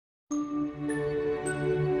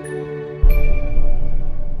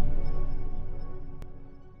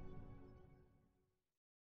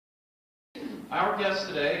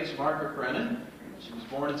is Margaret Brennan. She was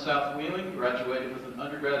born in South Wheeling, graduated with an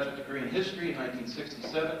undergraduate degree in history in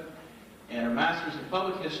 1967, and a master's in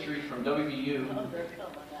public history from WVU. Oh, they're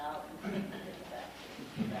coming out.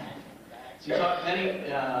 She taught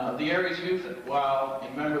many of the area's youth while a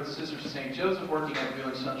member of the Sisters of St. Joseph, working at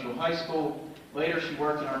Wheeling Central High School. Later, she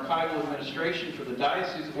worked in archival administration for the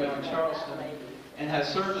Diocese of Wheeling-Charleston and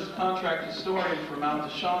has served as contract historian for Mount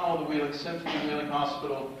Deshawnall, the Wheeling Symphony, Wheeling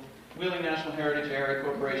Hospital, Wheeling National Heritage Area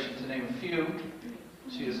Corporation, to name a few.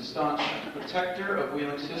 She is a staunch protector of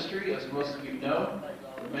Wheeling's history, as most of you know.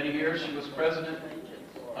 For many years, she was president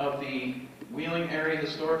of the Wheeling Area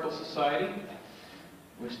Historical Society,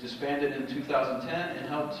 which disbanded in 2010, and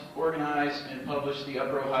helped organize and publish the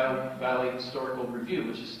Upper Ohio Valley Historical Review,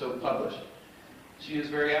 which is still published. She is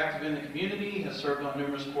very active in the community, has served on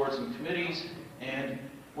numerous boards and committees, and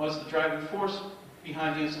was the driving force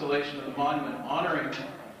behind the installation of the monument honoring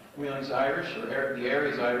Wheeling's Irish, or the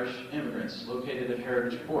area's Irish immigrants, located at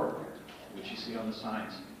Heritage Court, which you see on the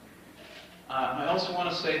signs. I also want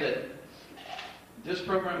to say that this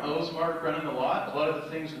program owes Margaret Brennan a lot. A lot of the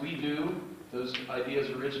things we do, those ideas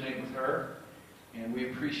originate with her, and we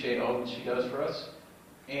appreciate all that she does for us.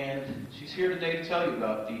 And she's here today to tell you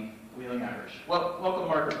about the Wheeling Irish. Well, welcome,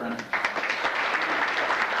 Margaret Brennan.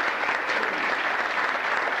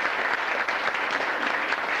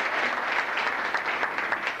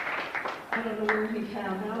 I don't know where he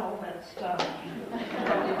found out all that stuff.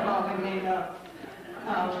 Probably made up.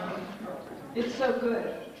 It's so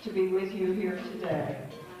good to be with you here today.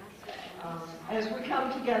 As we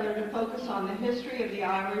come together to focus on the history of the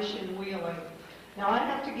Irish in Wheeling. Now, I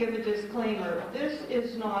have to give a disclaimer. This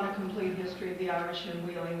is not a complete history of the Irish in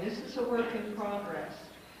Wheeling. This is a work in progress.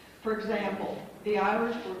 For example, the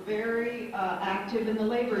Irish were very active in the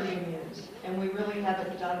labor unions, and we really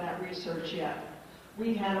haven't done that research yet.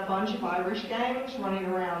 We had a bunch of Irish gangs running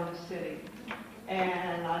around the city,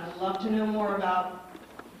 and I'd love to know more about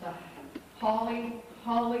the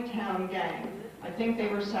Hollytown gang. I think they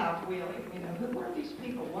were South Wheeling. You know, who were these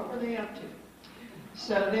people? What were they up to?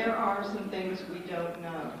 So there are some things we don't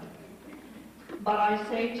know. But I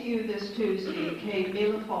say to you this Tuesday, Kate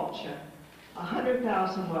Mila Falcha,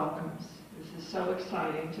 100,000 welcomes. This is so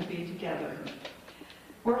exciting to be together.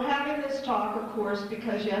 We're having this talk, of course,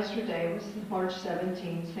 because yesterday was March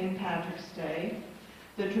 17th, St. Patrick's Day,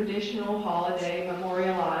 the traditional holiday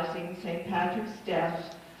memorializing St. Patrick's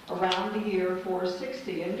death around the year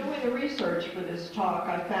 460. And doing the research for this talk,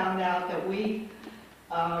 I found out that we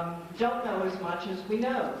don't know as much as we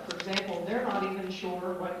know. For example, they're not even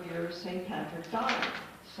sure what year St. Patrick died,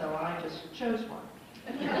 so I just chose one.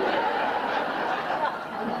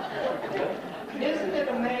 Isn't it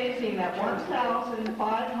amazing that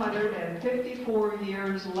 1,554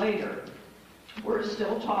 years later, we're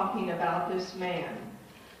still talking about this man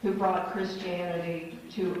who brought Christianity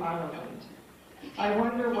to Ireland? I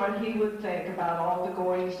wonder what he would think about all the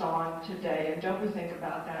goings-on today. And don't we think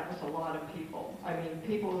about that with a lot of people? I mean,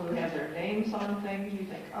 people who have their names on things, you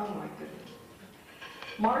think, oh my goodness.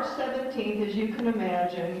 March 17th, as you can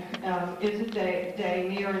imagine, is a day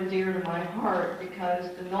near and dear to my heart because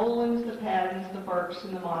the Nolans, the Paddens, the Burkes,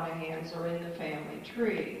 and the Monagans are in the family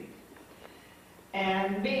tree.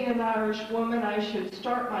 And being an Irish woman, I should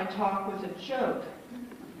start my talk with a joke.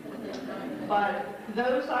 But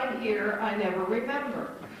those I hear, I never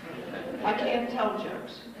remember. I can't tell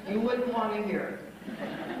jokes. You wouldn't want to hear it.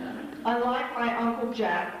 Unlike my Uncle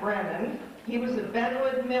Jack Brennan, he was a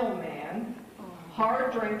Benwood millman,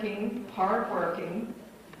 hard-drinking, hard-working.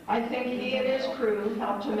 I think he and his crew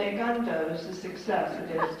helped to make Undo's the success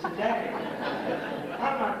it is today.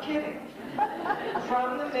 I'm not kidding.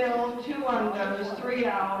 From the mill to Undo's, 3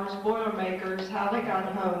 hours, Boilermakers, how they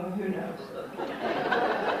got home, who knows.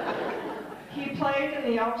 He played in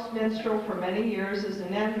the Elks Minstrel for many years as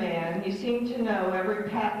an end man. He seemed to know every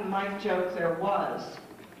Pat and Mike joke there was.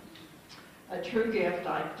 A true gift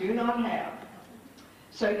I do not have.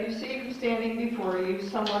 So you see him standing before you,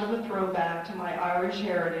 somewhat of a throwback to my Irish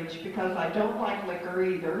heritage, because I don't like liquor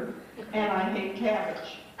either, and I hate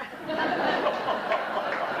cabbage.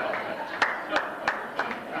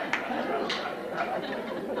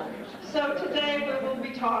 So today we will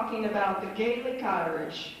be talking about the Gaelic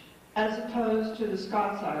Irish as opposed to the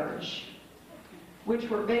Scots Irish, which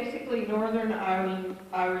were basically Northern Ireland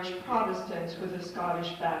Irish Protestants with a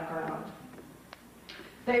Scottish background.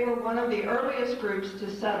 They were one of the earliest groups to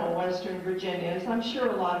settle Western Virginia, as I'm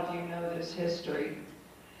sure a lot of you know this history,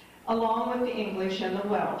 along with the English and the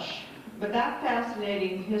Welsh. But that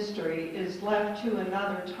fascinating history is left to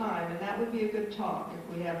another time, and that would be a good talk if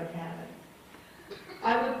we haven't had it.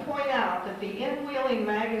 I would point out that the In Wheeling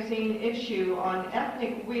magazine issue on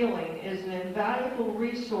ethnic wheeling is an invaluable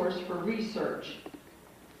resource for research.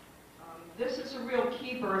 This is a real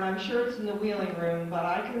keeper, and I'm sure it's in the wheeling room, but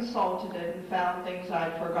I consulted it and found things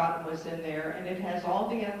I'd forgotten was in there, and it has all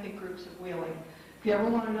the ethnic groups of wheeling. If you ever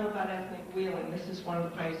want to know about ethnic wheeling, this is one of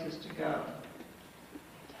the places to go.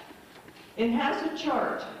 It has a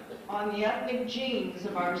chart on the ethnic genes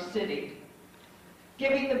of our city,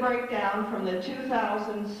 giving the breakdown from the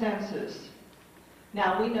 2000 census.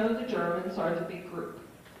 Now, we know the Germans are the big group.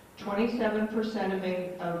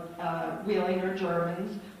 27% of Wheeling are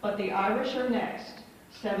Germans, but the Irish are next,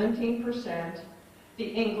 17%. The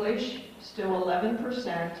English, still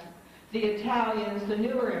 11%. The Italians, the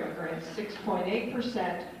newer immigrants,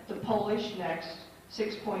 6.8%. The Polish next,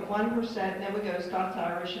 6.1%. And then we go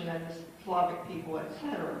Scots-Irish and then the Slavic people,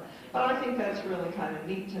 etc. But I think that's really kind of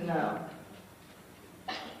neat to know.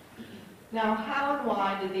 Now, how and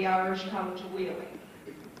why did the Irish come to Wheeling?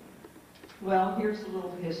 Well, here's a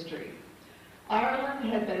little history. Ireland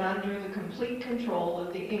had been under the complete control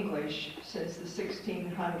of the English since the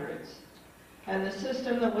 1600s. And the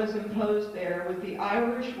system that was imposed there with the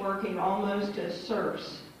Irish working almost as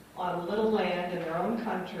serfs on little land in their own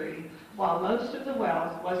country, while most of the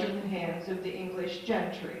wealth was in the hands of the English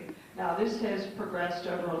gentry. Now, this has progressed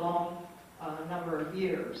over a long number of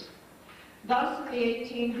years. Thus, in the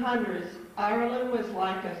 1800s, Ireland was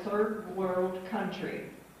like a third world country.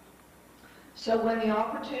 So when the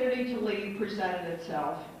opportunity to leave presented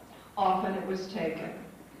itself, often it was taken.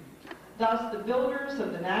 Thus, the builders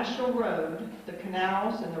of the national road, the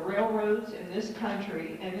canals and the railroads in this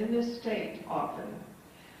country and in this state often,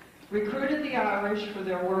 recruited the Irish for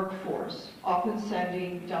their workforce, often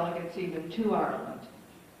sending delegates even to Ireland.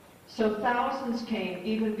 So thousands came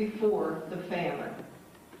even before the famine.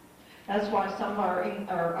 That's why some of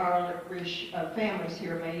our Irish families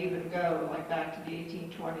here may even go like back to the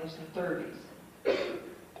 1820s and 30s.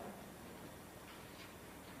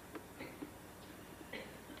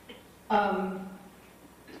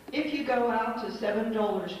 If you go out to Seven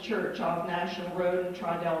Dollars Church off National Road in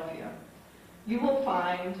Triadelphia, you will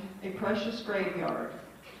find a precious graveyard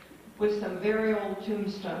with some very old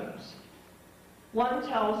tombstones. One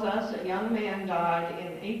tells us a young man died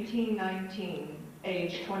in 1819,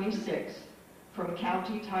 age 26, from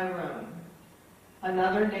County Tyrone.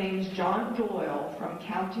 Another names John Doyle from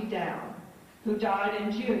County Down, who died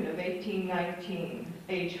in June of 1819,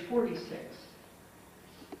 age 46.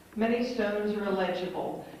 Many stones are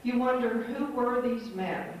illegible. You wonder, who were these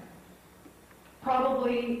men?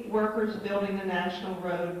 Probably workers building the National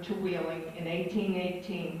Road to Wheeling in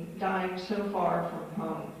 1818, dying so far from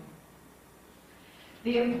home.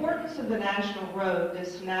 The importance of the National Road,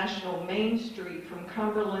 this national main street from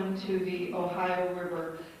Cumberland to the Ohio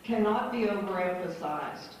River, cannot be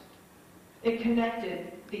overemphasized. It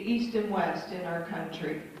connected the east and west in our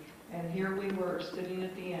country, and here we were sitting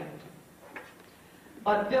at the end.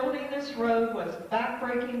 But building this road was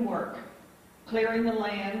backbreaking work, clearing the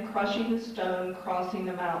land, crushing the stone, crossing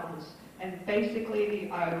the mountains, and basically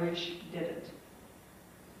the Irish did it.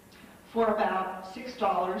 For about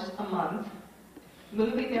 $6 a month,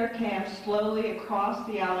 moving their camps slowly across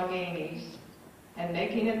the Alleghenies and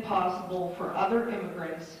making it possible for other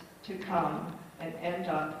immigrants to come and end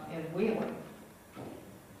up in Wheeling.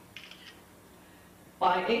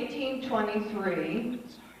 By 1823,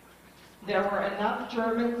 there were enough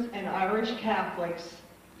Germans and Irish Catholics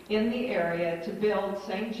in the area to build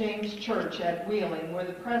St. James Church at Wheeling, where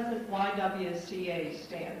the present YWCA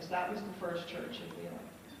stands. That was the first church in Wheeling.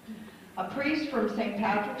 A priest from St.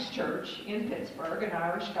 Patrick's Church in Pittsburgh, an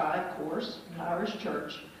Irish guy, of course, an Irish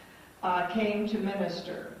church, came to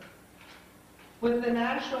minister. With the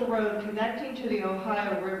National Road connecting to the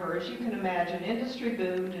Ohio River, as you can imagine, industry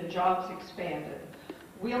boomed and jobs expanded.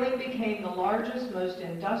 Wheeling became the largest, most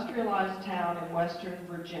industrialized town in Western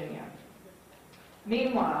Virginia.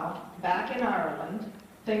 Meanwhile, back in Ireland,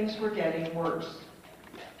 things were getting worse.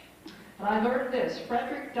 And I learned this: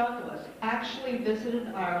 Frederick Douglass actually visited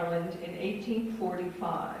Ireland in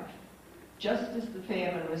 1845, just as the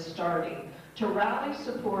famine was starting, to rally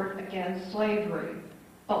support against slavery.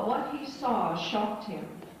 But what he saw shocked him.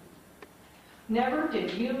 Never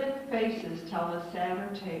did human faces tell a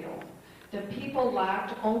sadder tale. The people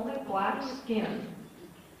lacked only black skin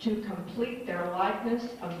to complete their likeness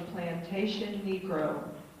of the plantation Negro,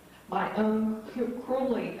 my own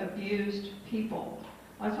cruelly abused people.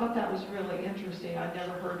 I thought that was really interesting. I'd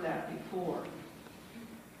never heard that before.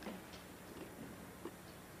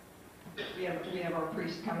 We have our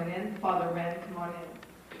priest coming in. Father Wrenn, come on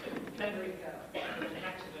in. Frederick, an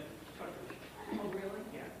accident. Oh, really?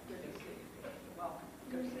 Yeah. Good to see you. welcome.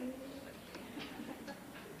 Go see.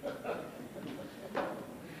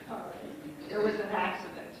 All right. There was an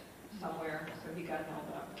accident somewhere, so he got held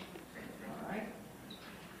up. All right.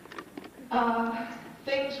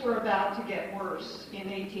 Things were about to get worse in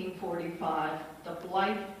 1845. The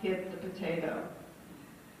blight hit the potato,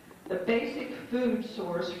 the basic food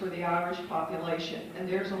source for the Irish population, and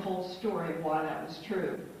there's a whole story of why that was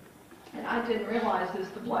true. And I didn't realize this,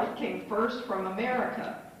 the blight came first from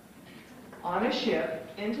America on a ship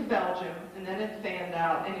into Belgium, and then it fanned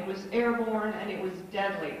out, and it was airborne, and it was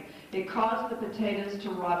deadly. It caused the potatoes to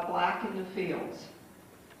rot black in the fields.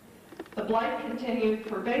 The blight continued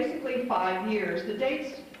for basically 5 years. The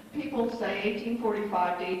dates, people say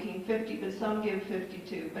 1845 to 1850, but some give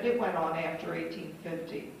 52, but it went on after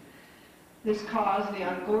 1850. This caused the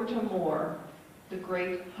Angorta, the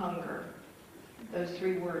Great Hunger. Those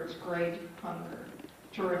 3 words, Great Hunger.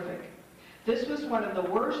 Terrific. This was one of the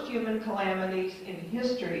worst human calamities in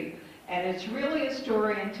history, and it's really a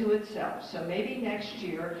story unto itself. So maybe next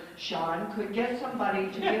year, Sean could get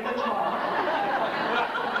somebody to give a talk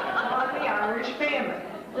on the Irish famine.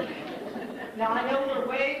 Now, I know we're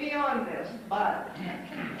way beyond this, but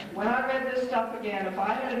when I read this stuff again, if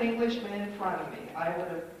I had an Englishman in front of me, I would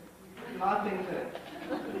have not been good.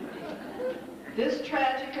 This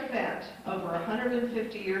tragic event over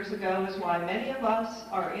 150 years ago is why many of us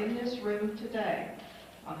are in this room today.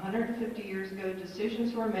 150 years ago,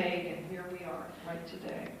 decisions were made, and here we are, right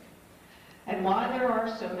today. And why there are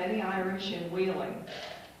so many Irish in Wheeling.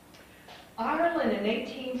 Ireland in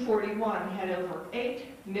 1841 had over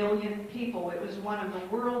 8 million people. It was one of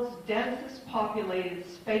the world's densest populated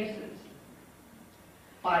spaces.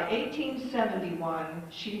 By 1871,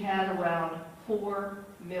 she had around 4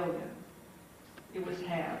 million. It was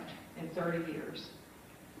halved in 30 years.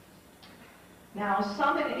 Now,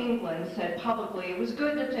 some in England said publicly it was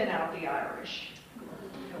good to thin out the Irish.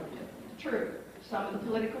 True. Some of the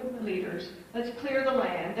political leaders, let's clear the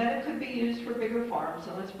land, then it could be used for bigger farms,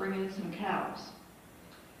 so let's bring in some cows.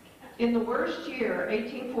 In the worst year,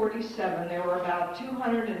 1847, there were about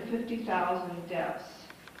 250,000 deaths.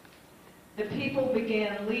 The people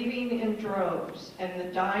began leaving in droves and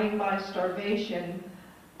the dying by starvation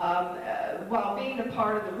while being a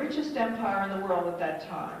part of the richest empire in the world at that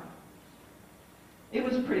time. It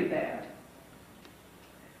was pretty bad.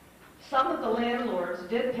 Some of the landlords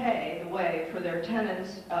did pay the way for their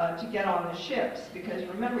tenants to get on the ships, because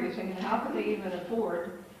remember, you're thinking, how can they even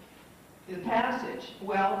afford the passage?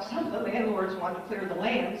 Well, some of the landlords wanted to clear the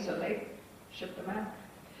land, so they shipped them out.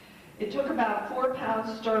 It took about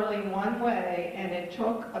 £4 one way, and it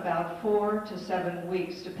took about 4 to 7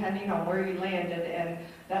 weeks, depending on where you landed, and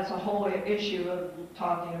that's a whole issue of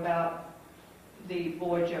talking about the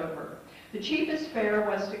voyage over. The cheapest fare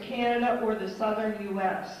was to Canada or the southern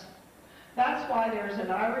U.S. That's why there's an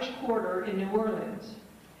Irish quarter in New Orleans,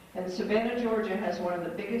 and Savannah, Georgia has one of the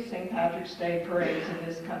biggest St. Patrick's Day parades in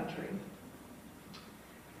this country.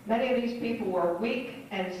 Many of these people were weak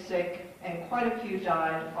and sick, and quite a few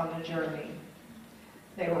died on the journey.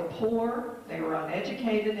 They were poor, they were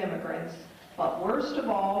uneducated immigrants, but worst of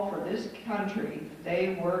all for this country,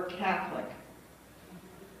 they were Catholic.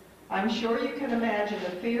 I'm sure you can imagine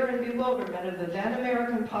the fear and bewilderment of the then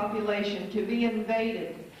American population to be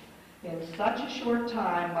invaded in such a short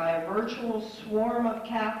time by a virtual swarm of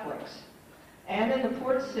Catholics, and in the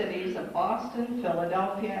port cities of Boston,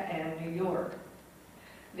 Philadelphia, and New York.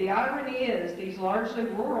 The irony is these largely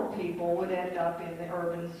rural people would end up in the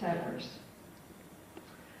urban centers.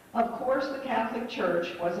 Of course, the Catholic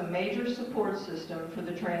Church was a major support system for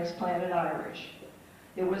the transplanted Irish.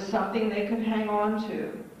 It was something they could hang on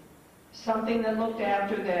to, something that looked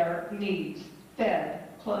after their needs, fed,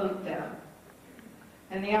 clothed them.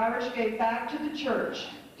 And the Irish gave back to the church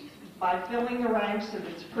by filling the ranks of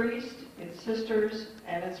its priests, its sisters,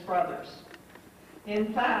 and its brothers.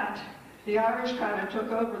 In fact, the Irish kind of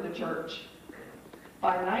took over the church.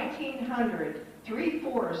 By 1900,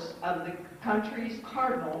 3/4 of the country's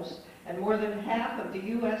cardinals and more than half of the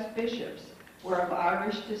U.S. bishops were of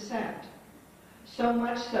Irish descent. So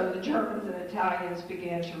much so the Germans and Italians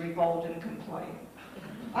began to revolt and complain.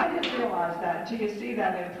 I didn't realize that until you see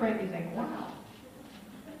that in print. You think, wow.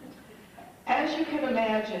 As you can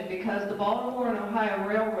imagine, because the Baltimore and Ohio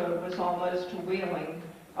Railroad was almost to Wheeling,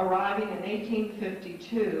 arriving in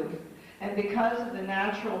 1852, and because of the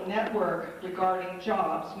natural network regarding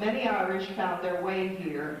jobs, many Irish found their way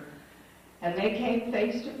here, and they came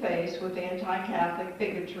face to face with anti-Catholic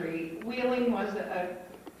bigotry. Wheeling was a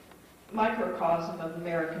microcosm of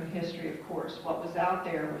American history, of course. What was out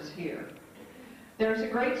there was here. There's a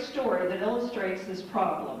great story that illustrates this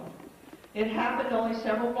problem. It happened only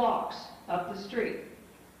several blocks up the street.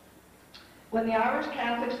 When the Irish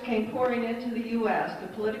Catholics came pouring into the U.S., the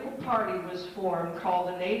political party was formed called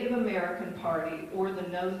the Native American Party, or the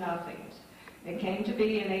Know Nothings. It came to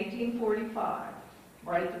be in 1845,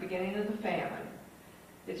 right at the beginning of the famine.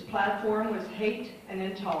 Its platform was hate and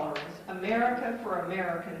intolerance, America for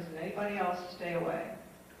Americans, and anybody else stay away.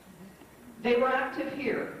 They were active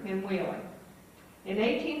here in Wheeling. In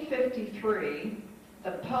 1853,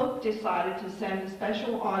 the Pope decided to send a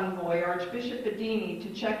special envoy, Archbishop Bedini,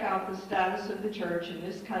 to check out the status of the church in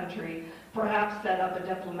this country, perhaps set up a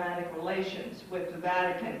diplomatic relations with the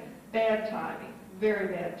Vatican. Bad timing, very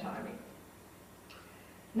bad timing.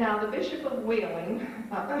 Now, the Bishop of Wheeling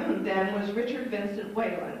then was Richard Vincent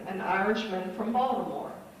Whalen, an Irishman from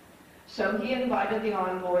Baltimore. So he invited the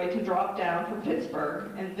envoy to drop down from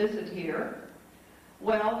Pittsburgh and visit here.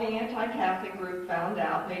 Well, the anti-Catholic group found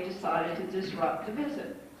out and they decided to disrupt the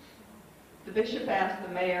visit. The bishop asked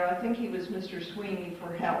the mayor, I think he was Mr. Sweeney,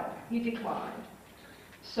 for help. He declined.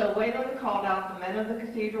 So Whalen called out the men of the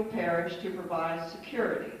cathedral parish to provide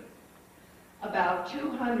security. About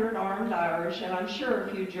 200 armed Irish, and I'm sure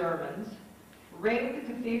a few Germans, ringed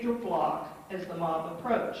the cathedral block as the mob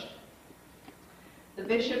approached. The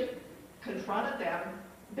bishop confronted them.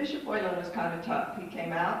 Bishop Whalen was kind of tough. He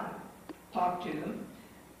came out and talked to them.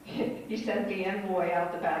 He sent the envoy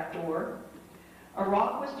out the back door. A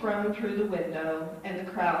rock was thrown through the window, and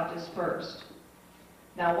the crowd dispersed.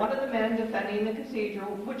 Now, one of the men defending the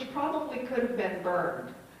cathedral, which probably could have been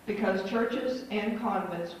burned, because churches and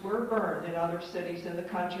convents were burned in other cities in the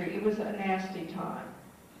country. It was a nasty time.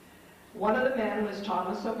 One of the men was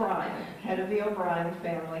Thomas O'Brien, head of the O'Brien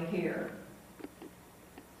family here.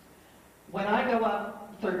 When I go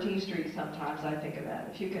up 13th Street sometimes, I think of that.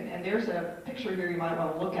 If you can, and there's a picture here you might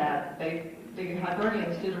want to look at. The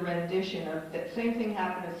Hibernians did a rendition of that same thing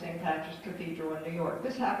happened at St. Patrick's Cathedral in New York.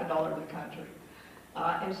 This happened all over the country.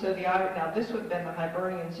 And so now this would have been the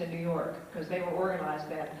Hibernians in New York, because they were organized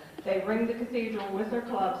then. They ringed the cathedral with their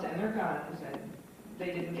clubs and their guns, and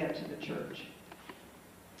they didn't get to the church.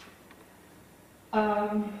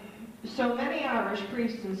 So many Irish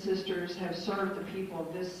priests and sisters have served the people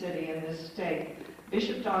of this city and this state.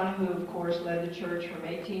 Bishop Donahue, of course, led the church from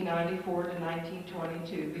 1894 to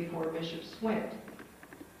 1922 before Bishop Swint.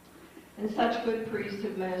 And such good priests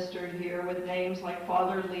have ministered here with names like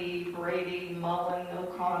Father Lee, Brady, Mullen,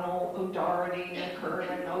 O'Connell, O'Doherty,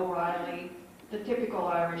 McKernan, O'Reilly, the typical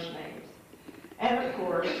Irish names. And of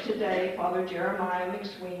course, today, Father Jeremiah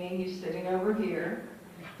McSweeney, he's sitting over here.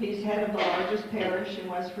 He's head of the largest parish in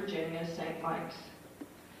West Virginia, St. Mike's.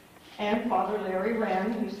 And Father Larry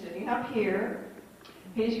Wrenn, who's sitting up here.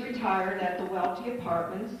 He's retired at the Welty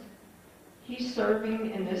Apartments. He's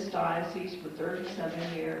serving in this diocese for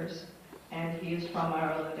 37 years. And he is from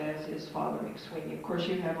Ireland, as is Father McSweeney. Of course,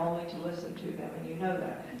 you have only to listen to them, and you know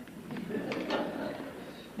that.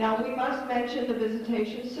 Now, we must mention the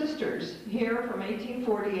Visitation Sisters, here from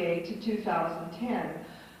 1848 to 2010,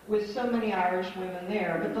 with so many Irish women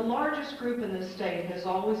there. But the largest group in the state has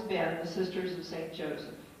always been the Sisters of St.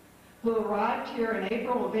 Joseph, who arrived here in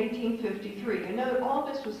April of 1853. You know, all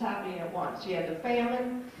this was happening at once. You had the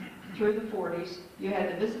famine through the 40s, you had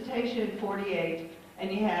the Visitation in 48,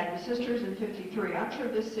 and you had the Sisters in 53. I'm sure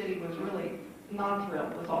this city was really not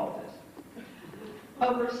thrilled with all this.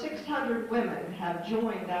 Over 600 women have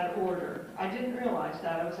joined that order. I didn't realize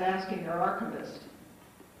that. I was asking their archivist.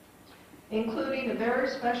 Including a very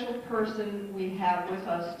special person we have with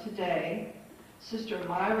us today, Sister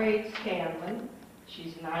Mariead Scanlon.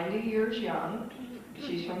 She's 90 years young.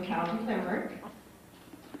 She's from County Limerick.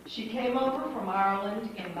 She came over from Ireland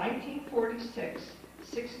in 1946,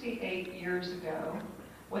 68 years ago,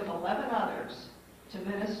 with 11 others to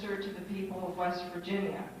minister to the people of West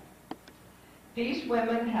Virginia. These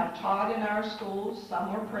women have taught in our schools.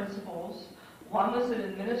 Some were principals. One was an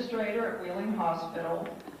administrator at Wheeling Hospital.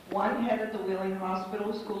 One headed the Wheeling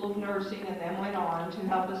Hospital School of Nursing and then went on to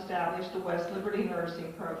help establish the West Liberty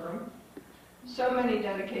Nursing Program. So many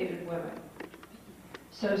dedicated women.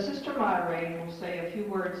 So Sister Mariead will say a few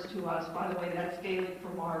words to us. By the way, that's Gaelic for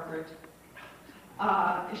Margaret.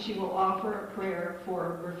 She will offer a prayer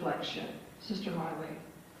for reflection. Sister Mariead.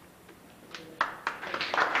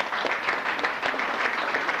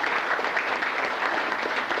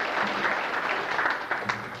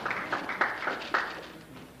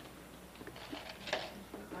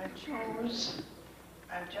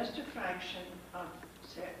 Just a fraction of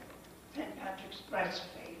St. Patrick's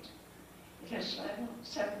breastplate. It has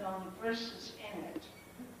seven long verses in it.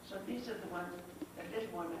 So these are the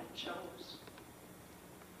little one I chose.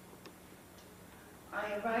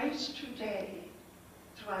 I arise today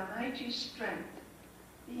through a mighty strength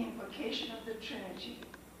the invocation of the Trinity,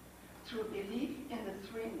 through belief in the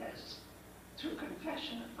threeness, through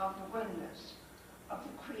confession of the oneness of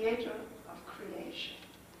the Creator of creation.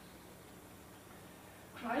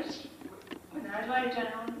 Christ when I lie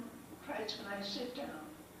down, Christ when I sit down,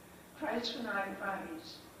 Christ when I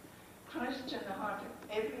rise, Christ in the heart of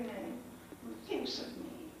every man who thinks of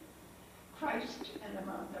me, Christ in the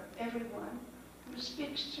mouth of everyone who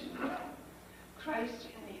speaks to me, Christ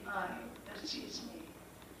in the eye that sees me,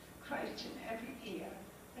 Christ in every ear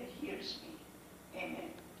that hears me.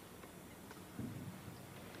 Amen.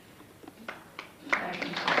 Thank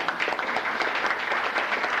you.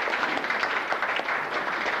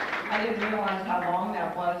 I didn't realize how long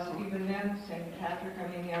that was, even then, St. Patrick. I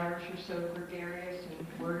mean, the Irish are so gregarious and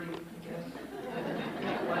wordy, I guess.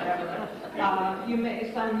 Whatever.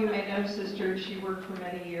 Some of you may know Sister. She worked for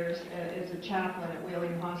many years as a chaplain at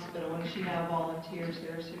Wheeling Hospital, and she now volunteers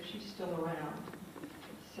there, so she's still around.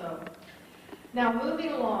 So, now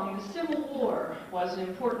moving along, the Civil War was an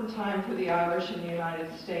important time for the Irish in the United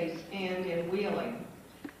States and in Wheeling.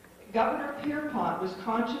 Governor Pierpont was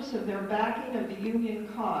conscious of their backing of the Union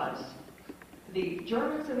cause. The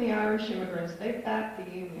Germans and the Irish immigrants, they backed the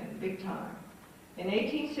Union big time. In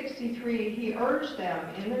 1863, he urged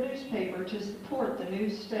them in the newspaper to support the new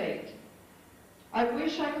state. I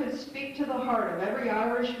wish I could speak to the heart of every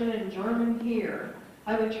Irishman and German here.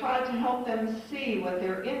 I would try to help them see what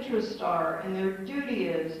their interests are and their duty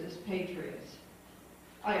is as patriots.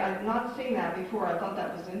 I've not seen that before. I thought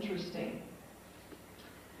that was interesting.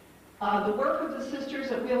 The work of the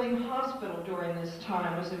sisters at Wheeling Hospital during this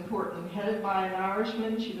time was important. Headed by an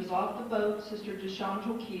Irishman, she was off the boat, Sister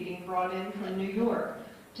DeChantal Keating, brought in from New York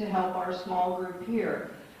to help our small group here.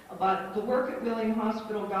 But the work at Wheeling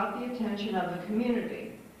Hospital got the attention of the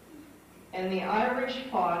community. And the Irish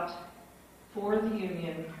fought for the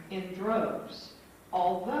Union in droves.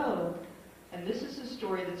 Although, and this is a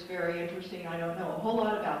story that's very interesting, I don't know a whole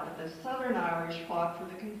lot about, but the Southern Irish fought for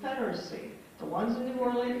the Confederacy. The ones in New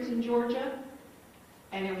Orleans in Georgia,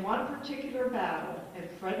 and in one particular battle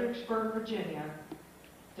at Fredericksburg, Virginia,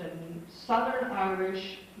 the Southern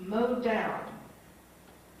Irish mowed down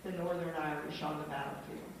the Northern Irish on the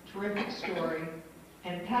battlefield. Terrific story.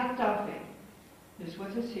 And Pat Duffy, who's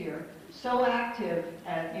with us here, so active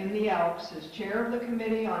in the Elks as chair of the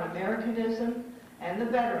Committee on Americanism and the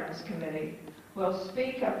Veterans Committee, will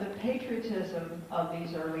speak of the patriotism of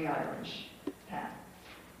these early Irish. Pat.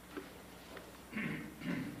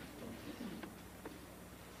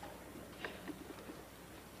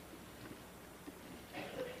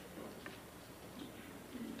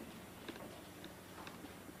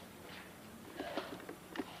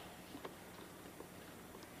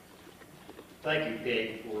 Thank you,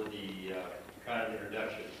 Peg, for the kind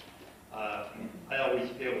introduction. I always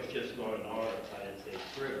feel it's just not an honor, it's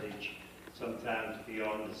a privilege sometimes to be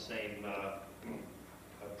on the same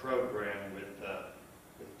program with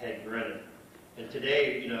Peg Brennan. And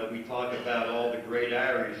today, we talk about all the great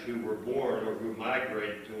Irish who were born or who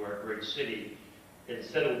migrated to our great city and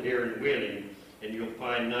settled here in Wheeling, and you'll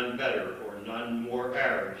find none better or none more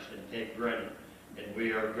Irish than Peg Brennan. And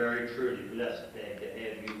we are very truly blessed, Peg, to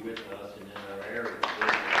have you with us and in our area.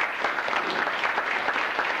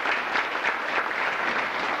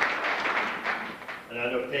 And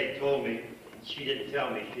I know Peg told me, she didn't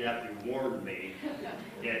tell me, she actually warned me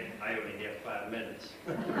that I only have 5 minutes.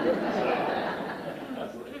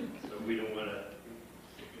 So we don't want to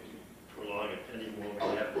prolong it anymore than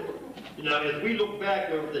we have to. As we look back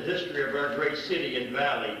over the history of our great city and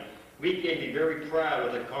valley, we can be very proud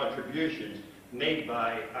of the contributions made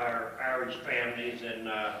by our Irish families and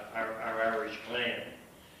our Irish clan.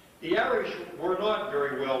 The Irish were not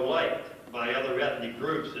very well liked by other ethnic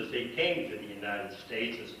groups as they came to the United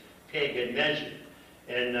States, as Peg had mentioned.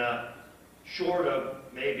 And short of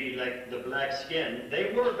maybe like the black skin,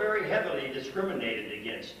 they were very heavily discriminated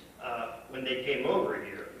against when they came over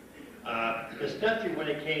here, especially when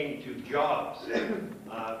it came to jobs.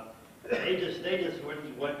 They just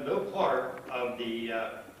wouldn't want no part of the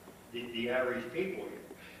Irish people here.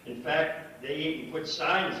 In fact, they even put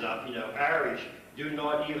signs up, Irish do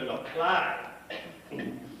not even apply,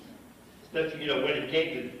 especially, when it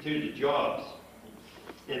came to the jobs.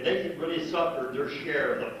 And they really suffered their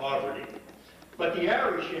share of the poverty. But the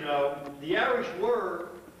Irish, the Irish were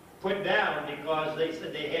put down because they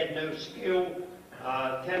said they had no skill,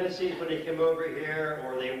 tendencies when they came over here,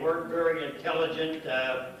 or they weren't very intelligent.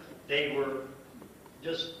 They were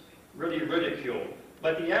just really ridiculed.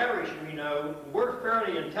 But the Irish, we know, were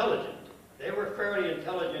fairly intelligent. They were fairly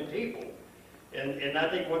intelligent people. And I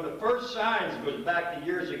think one of the first signs was back to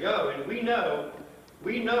years ago, and we know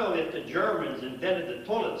We know that the Germans invented the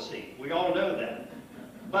toilet seat. We all know that.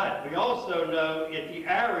 But we also know that the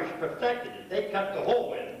Irish perfected it. They cut the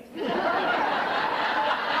hole in it.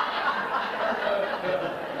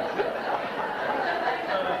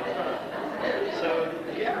 So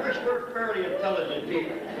the Irish were fairly intelligent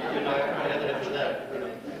people, you know, after that.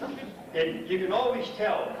 And you can always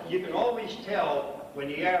tell when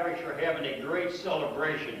the Irish are having a great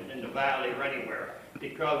celebration in the valley or anywhere.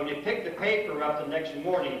 Because when you pick the paper up the next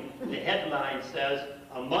morning, the headline says,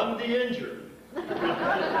 "Among the injured."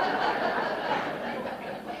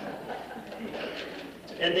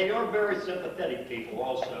 And they are very sympathetic people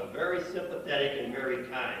also, very sympathetic and very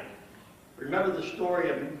kind. Remember the story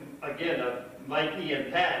of Mikey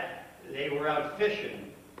and Pat. They were out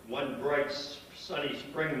fishing one bright sunny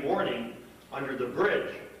spring morning under the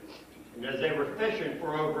bridge. And as they were fishing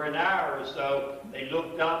for over an hour or so, they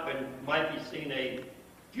looked up and Mikey seen a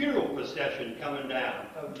funeral procession coming down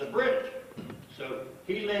over the bridge. So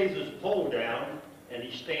he lays his pole down and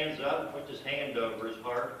he stands up and puts his hand over his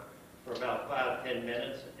heart for about 5-10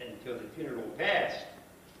 minutes until the funeral passed.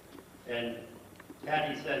 And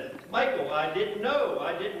Patty says, "Michael, I didn't know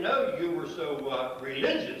you were so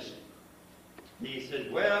religious." He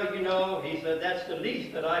said, "Well, you know," he said, "that's the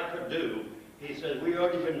least that I could do." He said, "We've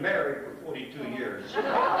already been married for 42 years.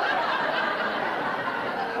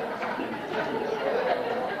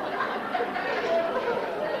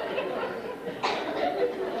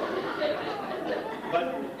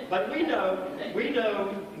 But we know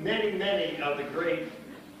many of the great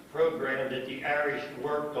programs that the Irish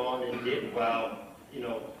worked on and did while, you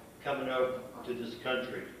know, coming over to this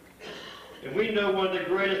country. And we know one of the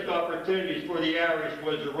greatest opportunities for the Irish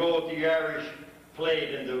was the role that the Irish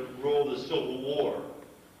played in the role of the Civil War.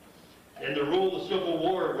 And the role of the Civil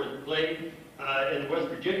War was played in West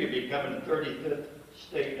Virginia becoming the 35th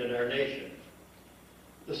state in our nation.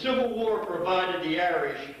 The Civil War provided the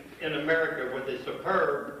Irish in America with a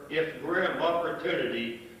superb, if grim,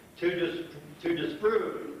 opportunity to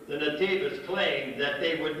disprove the nativists' claim that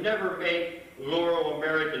they would never make loyal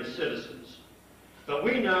American citizens. But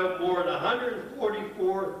we know more than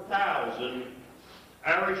 144,000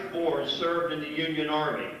 Irish-born served in the Union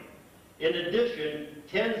Army. In addition,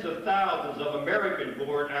 tens of thousands of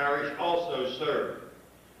American-born Irish also served.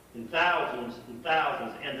 And thousands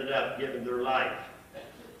ended up giving their life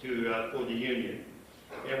for the Union.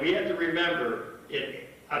 And we have to remember,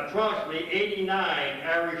 approximately 89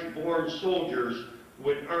 Irish-born soldiers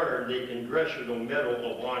would earn the Congressional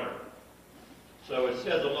Medal of Honor. So it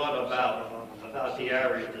says a lot about the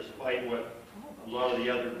Irish, despite what a lot of the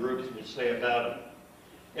other groups would say about them.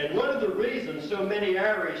 And one of the reasons so many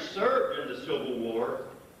Irish served in the Civil War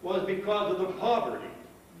was because of the poverty.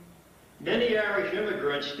 Many Irish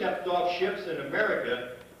immigrants stepped off ships in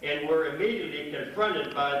America and were immediately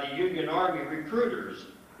confronted by the Union Army recruiters,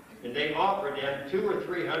 and they offered them $200 or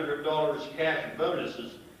 $300 cash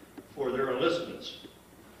bonuses for their enlistments.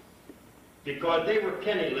 Because they were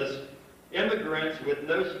penniless, immigrants with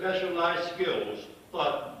no specialized skills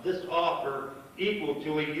thought this offer, equal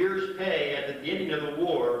to a year's pay at the beginning of the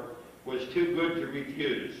war, was too good to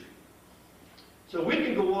refuse. So we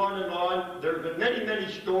can go on and on. There have been many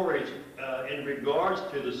stories in regards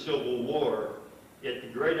to the Civil War that the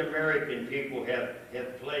great American people have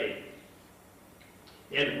played.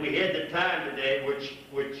 And if we had the time today,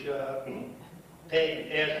 which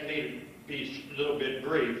Payne asked me to be a little bit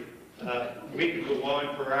brief, we could go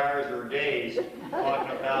on for hours or days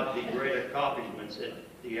talking about the great accomplishments that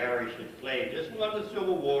the Irish have played, just not the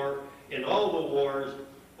Civil War, in all the wars,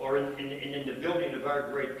 or in the building of our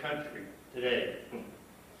great country today.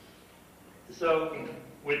 So,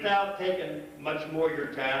 without taking much more of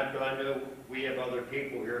your time, because I know we have other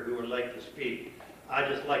people here who would like to speak, I'd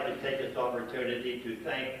just like to take this opportunity to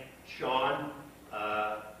thank Sean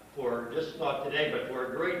for, just not today, but for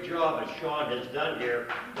a great job that Sean has done here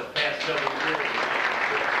the past several years.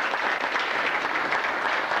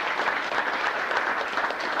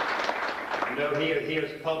 You know, he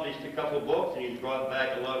has published a couple books, and he's brought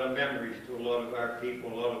back a lot of memories to a lot of our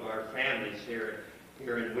people, a lot of our families here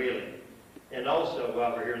in Wheeling. And also,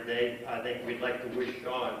 while we're here today, I think we'd like to wish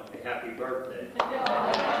Sean a happy birthday.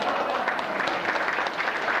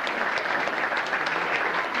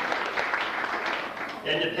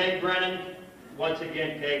 And to Peg Brennan, once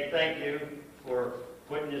again, Peg, thank you for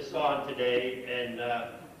putting this on today, and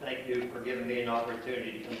thank you for giving me an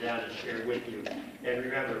opportunity to come down and share with you. And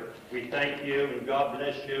remember, we thank you, and God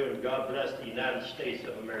bless you, and God bless the United States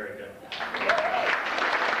of America.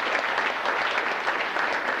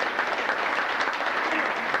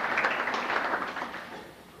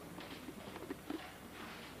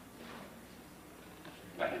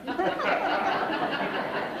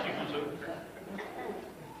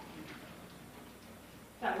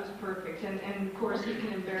 That was perfect, and of course he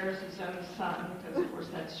can embarrass his own son, because of course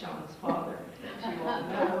that's Sean's father, as you all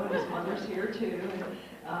know, and his mother's here too,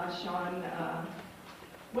 and Sean,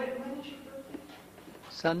 when is your birthday?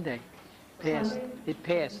 Sunday. Passed. Sunday? It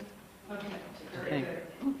passed. Okay, very good.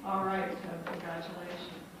 All right, so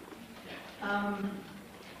congratulations.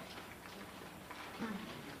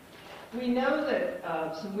 We know that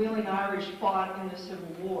some Wheeling Irish fought in the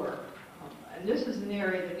Civil War, and this is an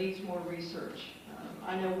area that needs more research.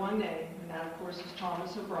 I know one name, and that of course is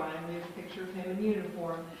Thomas O'Brien. We have a picture of him in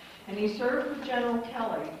uniform. And he served with General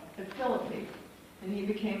Kelly at Philippi, and he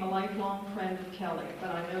became a lifelong friend of Kelly. But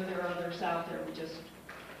I know there are others out there, we just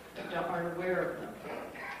aren't aware of them.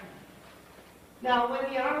 Now, when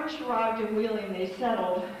the Irish arrived in Wheeling, they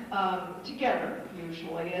settled together,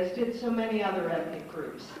 usually, as did so many other ethnic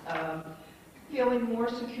groups, feeling more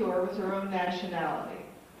secure with their own nationality.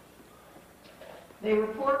 They were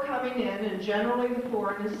poor coming in, and generally the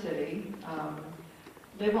poor in the city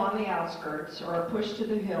live on the outskirts or are pushed to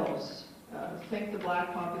the hills. Think the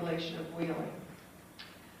black population of Wheeling.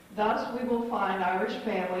 Thus, we will find Irish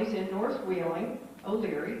families in North Wheeling,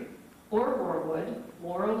 O'Leary, or Warwood,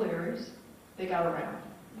 more O'Learys, they got around,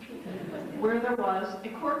 where there was a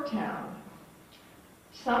court town.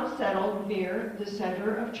 Some settled near the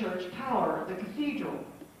center of church power, the cathedral.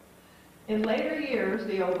 In later years,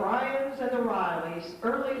 the O'Briens and the Rileys,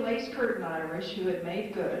 early lace curtain Irish who had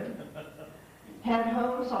made good, had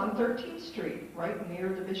homes on 13th Street, right near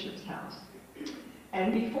the bishop's house.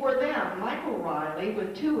 And before them, Michael Riley,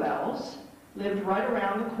 with 2 L's, lived right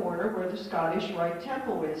around the corner where the Scottish Rite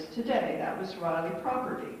Temple is today. That was Riley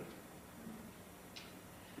property.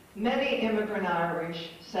 Many immigrant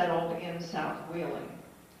Irish settled in South Wheeling,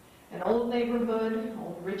 an old neighborhood,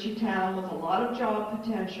 old Ritchie town with a lot of job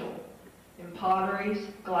potential in potteries,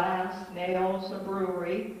 glass, nails, a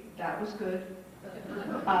brewery, that was good,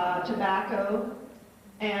 tobacco,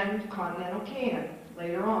 and Continental Can,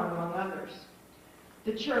 later on, among others.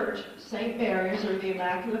 The church, St. Mary's, or the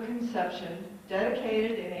Immaculate Conception,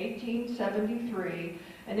 dedicated in 1873,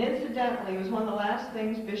 and incidentally, it was one of the last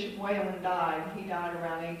things Bishop Whalen died. He died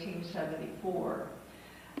around 1874.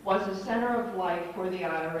 Was a center of life for the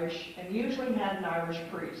Irish, and usually had an Irish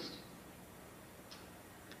priest.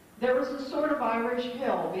 There was a sort of Irish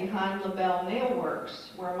hill behind LaBelle Nail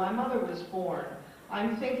Works, where my mother was born.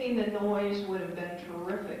 I'm thinking the noise would have been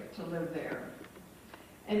terrific to live there.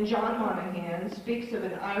 And John Monahan speaks of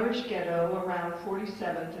an Irish ghetto around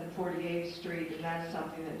 47th and 48th Street, and that's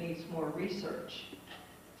something that needs more research.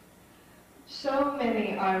 So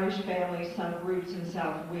many Irish families sunk roots in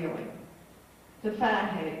South Wheeling. The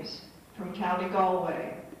Fathays, from County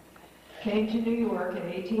Galway, came to New York in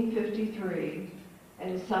 1853,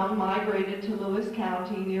 and some migrated to Lewis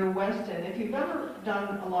County near Weston. If you've ever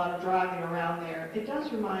done a lot of driving around there, it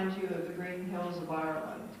does remind you of the Green Hills of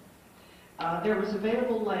Ireland. There was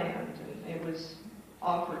available land, and it was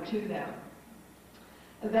offered to them.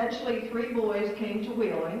 Eventually, 3 boys came to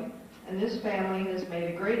Wheeling, and this family has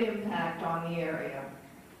made a great impact on the area,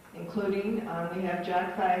 including, we have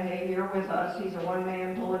Jack Fahey here with us. He's a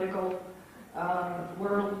one-man political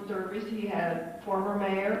world service. He had former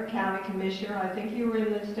mayor, county commissioner. I think you were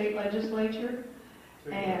in the state legislature,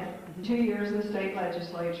 and 2 years in the state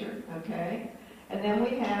legislature, okay? And then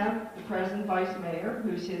we have the present vice mayor,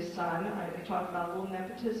 who's his son. I talk about a little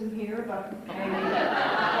nepotism here, but maybe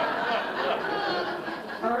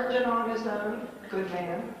earned it on his own, good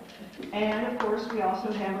man. And of course, we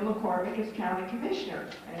also have a McCormick as county commissioner,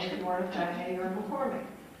 and if you weren't a Fahey, you're a McCormick.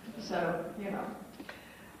 So, you know.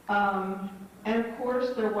 And of course,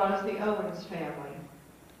 there was the Owens family.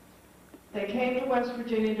 They came to West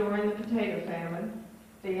Virginia during the potato famine.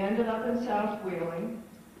 They ended up in South Wheeling,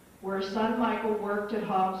 where son Michael worked at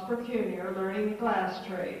Hobbs Percunier, learning the glass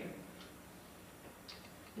trade.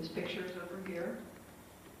 His picture's over here,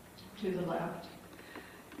 to the left.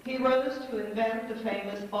 He rose to invent the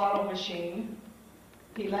famous bottle machine.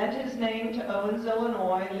 He lent his name to Owens,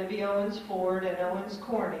 Illinois, Libby Owens Ford, and Owens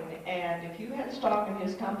Corning. And if you had stock in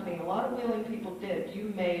his company, a lot of Wheeling people did,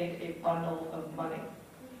 you made a bundle of money.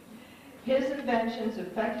 His inventions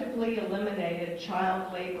effectively eliminated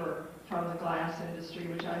child labor from the glass industry,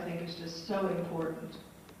 which I think is just so important.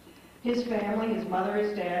 His family, his mother,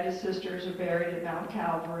 his dad, his sisters are buried at Mount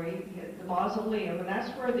Calvary, the mausoleum, and that's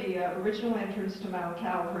where the original entrance to Mount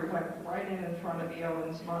Calvary went, right in front of the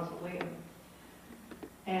Owens mausoleum.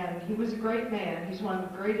 And he was a great man. He's one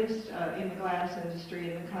of the greatest in the glass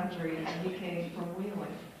industry in the country, and he came from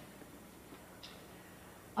Wheeling.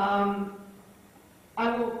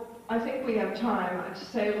 I think we have time to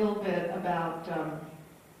say a little bit about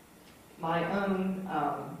my own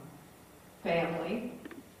family,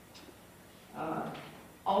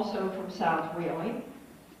 also from South Wheeling.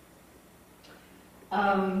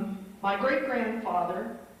 My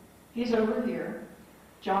great-grandfather, he's over here,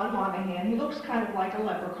 John Monahan. He looks kind of like a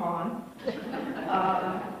leprechaun,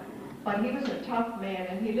 but he was a tough man,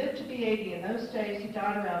 and he lived to be 80. In those days, he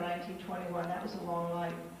died around 1921. That was a long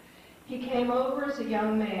life. He came over as a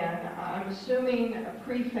young man, I'm assuming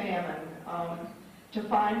pre-famine, to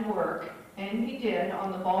find work, and he did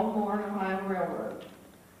on the Baltimore and Ohio Railroad.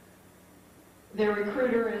 Their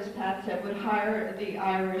recruiter, as Pat said, would hire the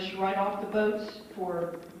Irish right off the boats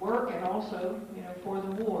for work and also, for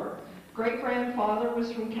the war. Great-grandfather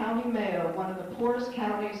was from County Mayo, one of the poorest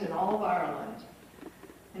counties in all of Ireland.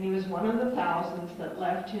 And he was one of the thousands that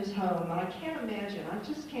left his home. And I can't imagine, I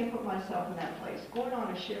just can't put myself in that place. Going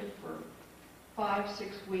on a ship for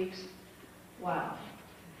 5-6 weeks, wow.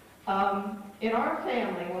 In our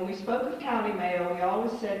family, when we spoke of County Mayo, we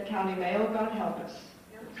always said, County Mayo, God help us.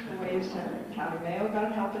 That's the way you said it. County Mayo,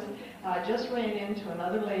 God help us. I just ran into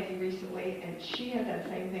another lady recently, and she had that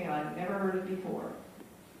same thing. I'd never heard it before.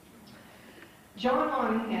 John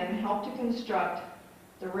Monahan helped to construct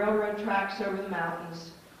the railroad tracks over the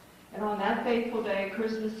mountains. And on that fateful day,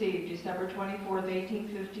 Christmas Eve, December 24th,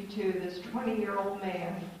 1852, this 20-year-old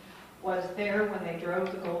man was there when they drove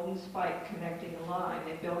the Golden Spike connecting the line.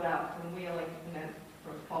 They built out from Wheeling and then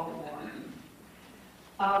from Baltimore.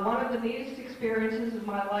 One of the neatest experiences of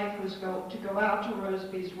my life was to go out to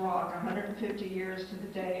Rosebee's Rock, 150 years to the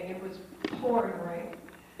day, and it was pouring rain.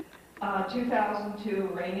 2002,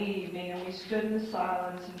 a rainy evening, and we stood in the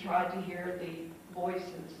silence and tried to hear the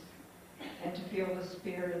voices and to feel the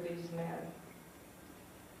spirit of these men.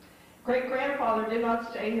 Great-grandfather did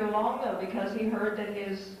not stay here long, though, because he heard that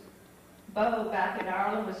his beau back in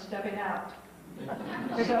Ireland was stepping out.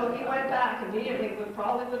 So he went back immediately,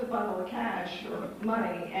 probably with a bundle of cash or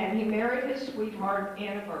money, and he married his sweetheart,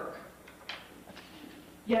 Anna Burke.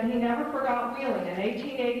 Yet he never forgot Wheeling. In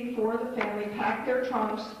 1884, the family packed their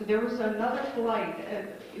trunks. There was another blight.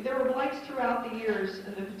 There were blights throughout the years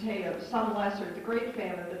in the potatoes, some lesser, the Great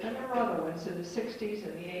Famine, but then there were other ones in the 60s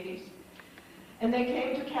and the 80s. And they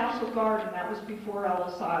came to Castle Garden, that was before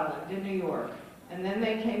Ellis Island in New York. And then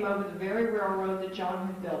they came over the very railroad that John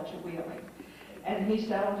had built to Wheeling. And he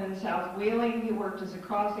settled in South Wheeling. He worked as a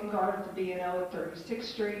crossing guard at the B&O at 36th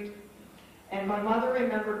Street. And my mother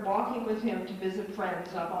remembered walking with him to visit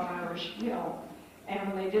friends up on Irish Hill. And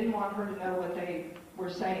when they didn't want her to know what they were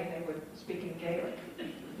saying, they would speak in Gaelic.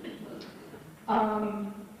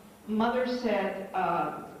 Mother said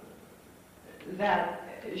that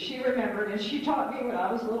she remembered, and she taught me when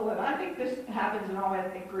I was little, and I think this happens in all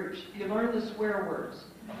ethnic groups. You learn the swear words.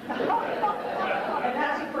 And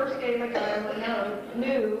that's the first Gaelic I ever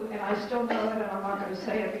knew, and I still know it, and I'm not going to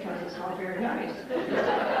say it because it's not very nice.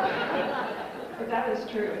 But that is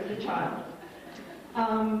true as a child.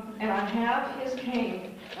 And I have his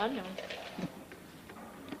cane. I know.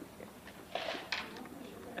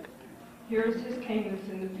 Here's his cane that's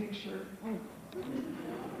in the picture.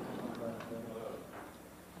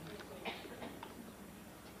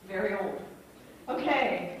 Very old.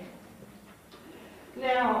 Okay.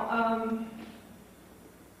 Now,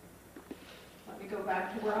 let me go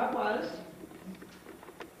back to where I was.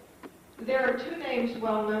 There are two names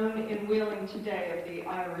well known in Wheeling today of the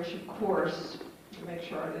Irish, of course. To make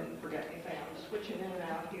sure I didn't forget anything, I'm switching in and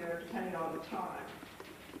out here depending on the time.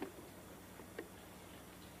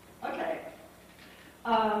 Okay.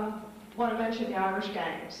 Want to mention the Irish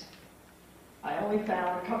gangs. I only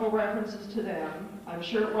found a couple references to them. I'm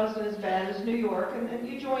sure it wasn't as bad as New York, and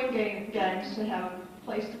you join gangs to have a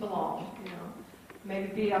place to belong,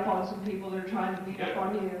 Maybe beat up on some people that are trying to beat up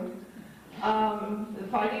on you. The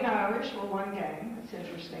Fighting Irish were one gang, that's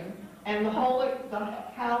interesting. And the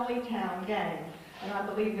Halleytown gang, and I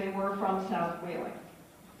believe they were from South Wheeling.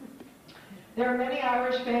 There are many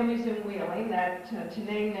Irish families in Wheeling that, to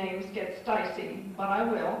name names, gets dicey, but I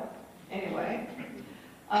will, anyway.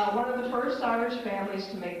 One of the first Irish families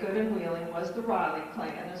to make good in Wheeling was the Riley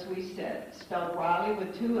clan, as we said, spelled Riley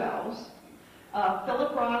with 2 L's.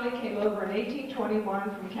 Philip Riley came over in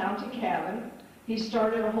 1821 from County Cavan. He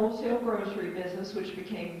started a wholesale grocery business, which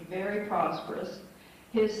became very prosperous.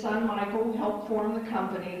 His son, Michael, helped form the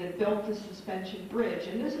company that built the suspension bridge.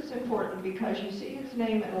 And this is important because you see his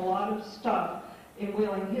name in a lot of stuff in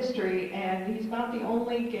Wheeling history, and he's not the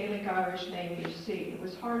only Gaelic Irish name you see. It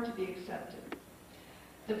was hard to be accepted.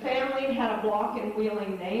 The family had a block in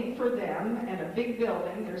Wheeling named for them and a big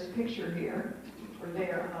building. There's a picture here, or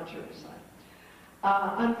there, I'm not sure which side.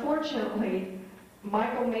 Unfortunately,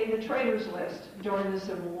 Michael made the traitors list during the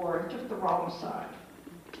Civil War and took the wrong side.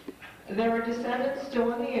 There are descendants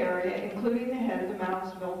still in the area, including the head of the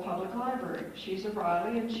Moundsville Public Library. She's a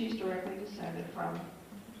Riley, and she's directly descended from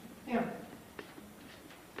him.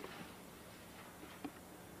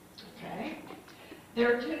 Okay.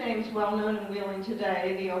 There are two names well known in Wheeling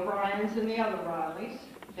today, the O'Briens and the other Rileys.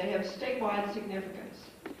 They have statewide significance.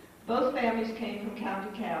 Both families came from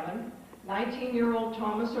County Cavan. 19-year-old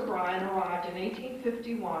Thomas O'Brien arrived in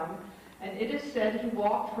 1851, and it is said he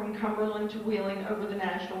walked from Cumberland to Wheeling over the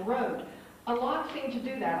National Road. A lot seem to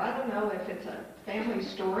do that. I don't know if it's a family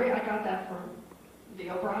story. I got that from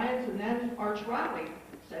the O'Briens, and then Arch Riley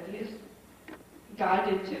said his guy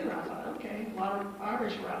did too. And I thought, okay, a lot of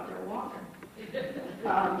Irish were out there walking.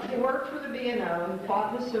 He worked for the B&O and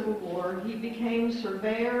fought in the Civil War. He became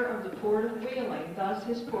surveyor of the Port of Wheeling, thus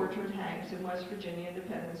his portrait hangs in West Virginia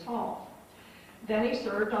Independence Hall. Then he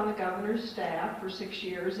served on the governor's staff for 6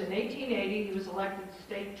 years. In 1880, he was elected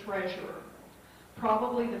state treasurer,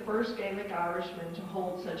 probably the first Gaelic Irishman to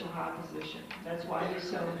hold such a high position. That's why he's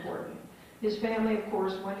so important. His family, of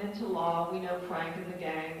course, went into law. We know Frank and the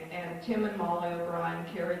gang, and Tim and Molly O'Brien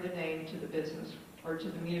carried the name to the business, or to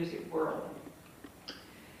the music world.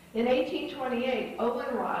 In 1828,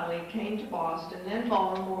 Olin Riley came to Boston, then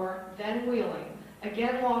Baltimore, then Wheeling,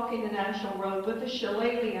 again walking the National Road with a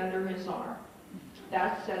shillelagh under his arm.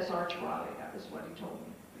 That says Arch Riley. That was what he told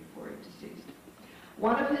me before he deceased.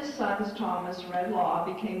 One of his sons, Thomas, read law,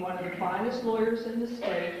 became one of the finest lawyers in the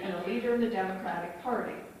state and a leader in the Democratic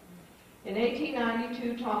Party. In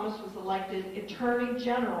 1892, Thomas was elected Attorney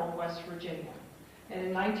General of West Virginia. And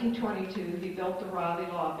in 1922, he built the Riley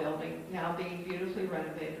Law Building, now being beautifully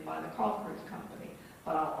renovated by the Colcridge Company.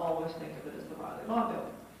 But I'll always think of it as the Riley Law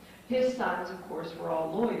Building. His sons, of course, were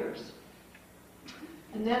all lawyers.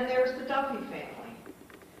 And then there's the Duffy family.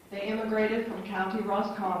 They immigrated from County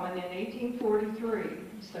Roscommon in 1843,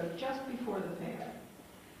 so just before the famine.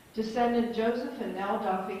 Descendant Joseph and Nell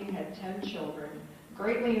Duffy had 10 children,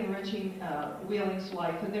 greatly enriching Wheeling's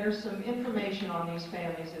life. And there's some information on these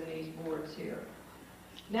families in these boards here.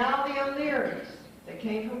 Now the O'Learys. They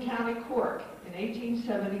came from County Cork in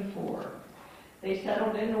 1874. They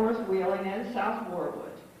settled in North Wheeling and South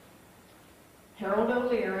Warwood. Harold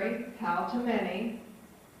O'Leary, Hal O'Leary,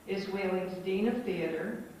 is Wheeling's Dean of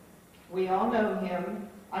Theater. We all know him.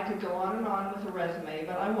 I could go on and on with a resume,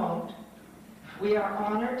 but I won't. We are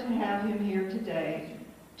honored to have him here today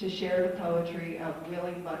to share the poetry of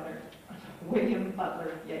William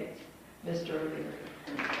Butler Yeats. Mr. O'Leary.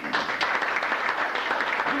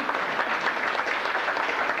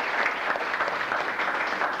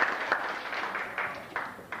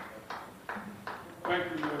 Thank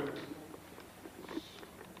you, Lou.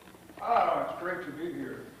 It's great to be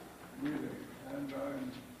here, really. And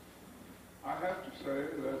I have to say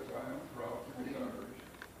that I am proud to be Irish,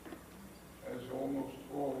 as almost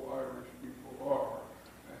all Irish people are,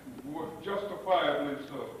 and justifiably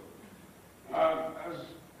so. As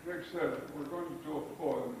Rick said, we're going to do a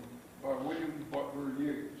poem by William Butler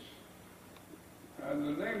Yeats. And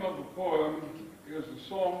the name of the poem is The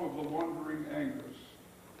Song of the Wandering Angus.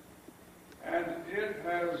 And it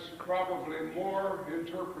has probably more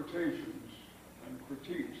interpretations and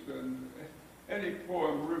critiques than any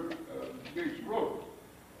poem Yeats wrote.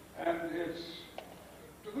 And it's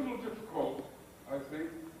a little difficult, I think,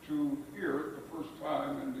 to hear it the first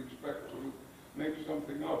time and expect to make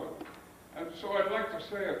something of it. And so I'd like to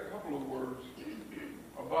say a couple of words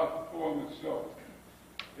about the poem itself.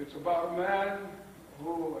 It's about a man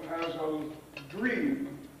who has a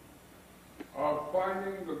dream of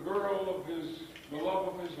finding the girl of the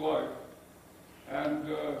love of his life, and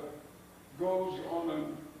goes on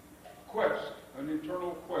a quest, an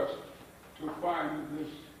eternal quest, to find this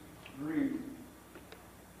dream.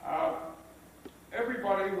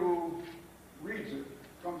 Everybody who reads it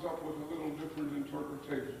comes up with a little different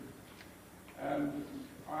interpretation, and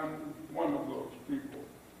I'm one of those people.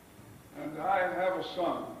 And I have a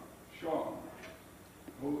son, Sean,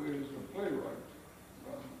 who is a playwright,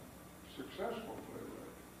 a successful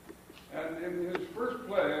playwright. And in his first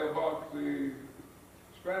play about the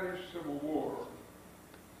Spanish Civil War,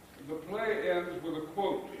 the play ends with a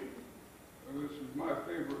quote. This is my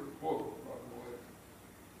favorite quote, by the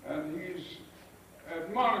way. And he's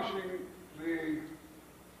admonishing the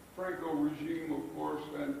Franco regime, of course,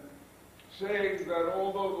 and saying that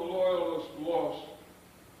although the Loyalists lost,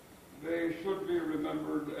 they should be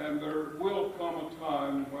remembered, and there will come a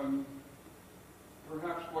time when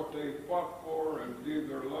perhaps what they fought for and gave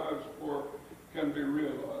their lives for can be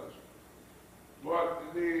realized. But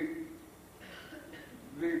the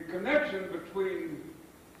connection between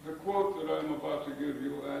the quote that I'm about to give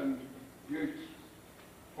you and Yeats'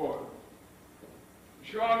 poem.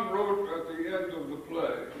 Sean wrote at the end of the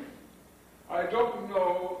play, "I don't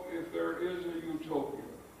know if there is a utopia,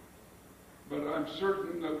 but I'm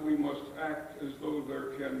certain that we must act as though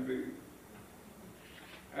there can be."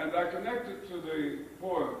 And I connect it to the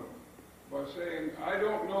poem by saying, I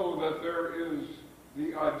don't know that there is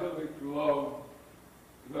the idyllic love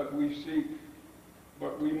that we seek,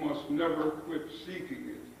 but we must never quit seeking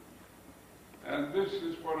it. And this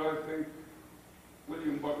is what I think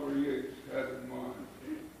William Butler Yeats had in mind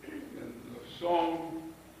in the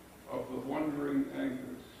Song of the Wandering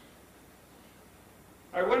Angus.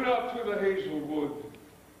 I went out to the hazel wood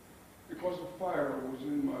because a fire was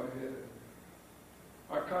in my head.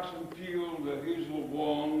 I cut and peeled a hazel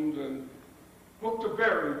wand and hooked a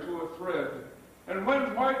berry to a thread. And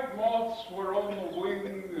when white moths were on the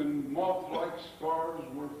wing and moth-like stars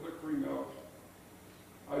were flickering out,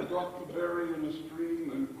 I dropped the berry in a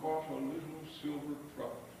stream and caught a little silver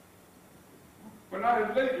trout. When I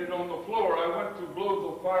had laid it on the floor, I went to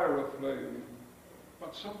blow the fire aflame,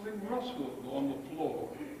 but something rustled on the floor,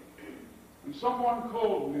 and someone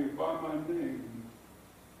called me by my name.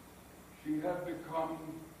 She had become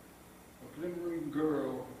a glimmering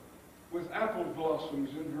girl with apple blossoms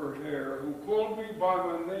in her hair, who called me by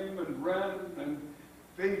my name and ran and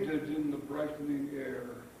faded in the brightening air.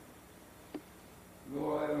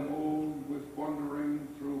 Though I am old with wandering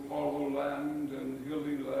through hollow land and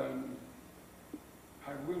hilly land,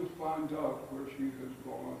 I will find out where she has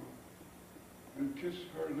gone and kiss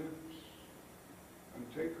her lips and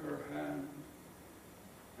take her hand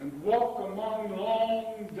and walk among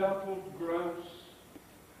long dappled grass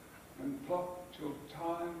and pluck till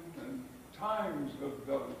time and times have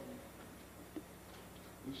done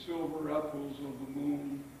the silver apples of the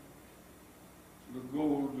moon, the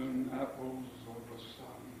golden apples of the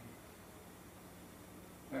sun.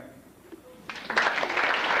 Thank you.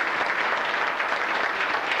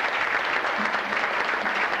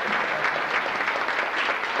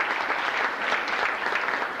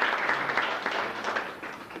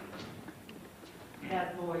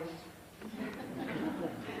 That voice.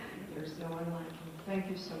 There's no one like him. Thank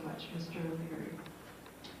you so much, Mr. O'Leary.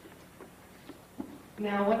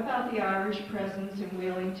 Now, what about the Irish presence in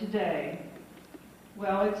Wheeling today?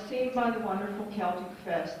 Well, it's seen by the wonderful Celtic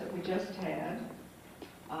Fest that we just had,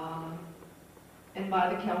 and by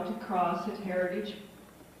the Celtic Cross at Heritage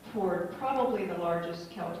Ford, probably the largest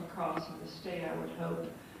Celtic Cross in the state, I would hope.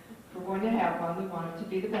 If we're going to have one, we want it to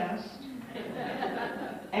be the best.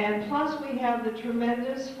 And plus we have the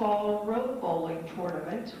tremendous fall road bowling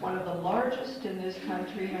tournament, one of the largest in this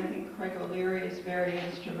country. I think Craig O'Leary is very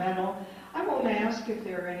instrumental. I won't ask if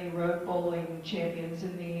there are any road bowling champions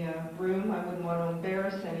in the room. I wouldn't want to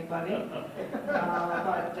embarrass anybody. And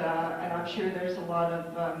I'm sure there's a lot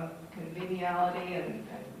of conviviality and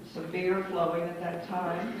some beer flowing at that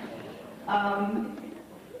time.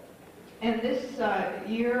 And this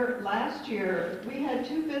last year, we had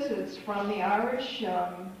 2 visits from the Irish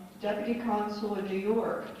Deputy Consul in New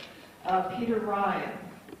York, Peter Ryan.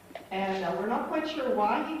 And we're not quite sure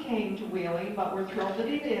why he came to Wheeling, but we're thrilled that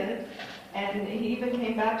he did. And he even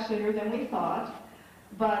came back sooner than we thought.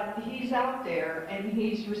 But he's out there, and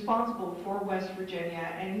he's responsible for West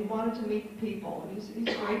Virginia, and he wanted to meet the people. He's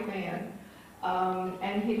a great man.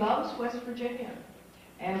 And he loves West Virginia.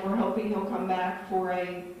 And we're hoping he'll come back for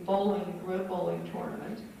a road bowling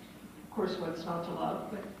tournament. Of course, what's not to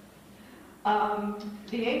love, but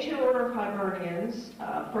the Ancient Order of Hibernians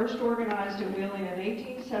first organized in Wheeling in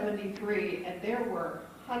 1873, and there were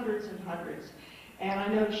hundreds and hundreds. And I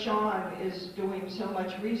know Sean is doing so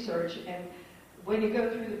much research, and when you go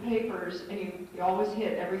through the papers, and you always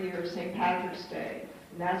hit every year St. Patrick's Day,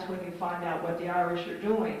 and that's when you find out what the Irish are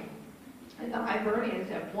doing. And the Hibernians,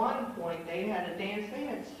 at one point, they had a dance, they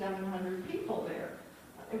had 700 people there.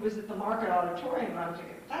 It was at the Market Auditorium, and I was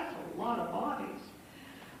thinking, that's a lot of bodies.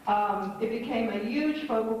 It became a huge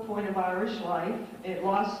focal point of Irish life. It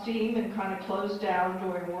lost steam and kind of closed down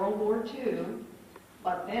during World War II.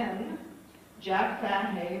 But then, Jack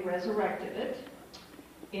Fahey resurrected it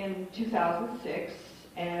in 2006,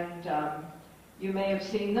 and you may have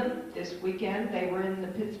seen them this weekend. They were in the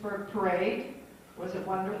Pittsburgh Parade. Was it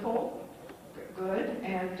wonderful? Good,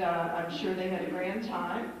 and I'm sure they had a grand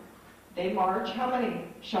time. They march. How many,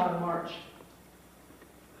 Sean, marched?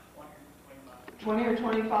 20 or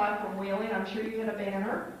 25 from Wheeling. I'm sure you had a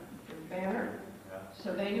banner.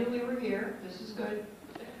 So they knew we were here. This is good.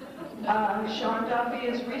 Sean Duffy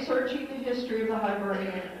is researching the history of the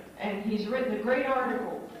Hibernian, and he's written a great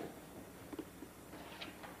article.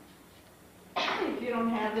 If you don't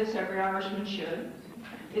have this, every Irishman should.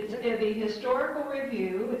 It's the Historical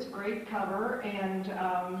Review. It's a great cover, and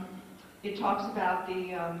it talks about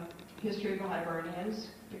the history of the Hibernians,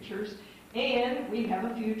 pictures. And we have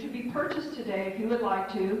a few to be purchased today if you would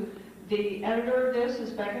like to. The editor of this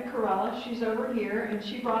is Becca Corella. She's over here, and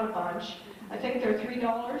she brought a bunch. I think they're $3.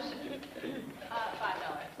 $5.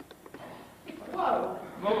 Whoa.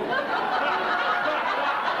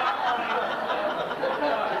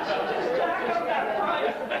 Just jack up that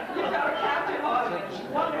price. You've got a captive audience.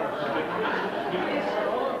 Wonderful.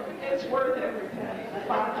 It's worth every penny.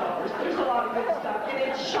 $5. There's a lot of good stuff. And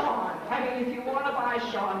it's Sean. I mean, if you want to buy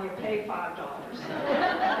Sean, you pay $5.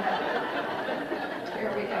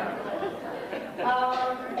 Here we go.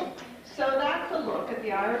 So that's a look at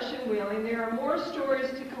the Irish and Wheeling. There are more stories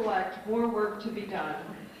to collect, more work to be done.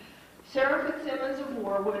 Sarah Fitzsimmons of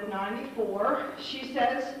Warwood, 94, she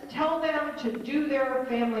says, tell them to do their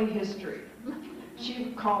family history.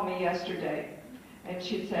 She called me yesterday, and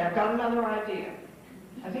she'd say, I've got another idea.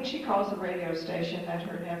 I think she calls the radio station that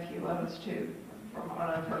her nephew owns too, from what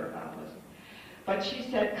I've heard. I don't listen. But she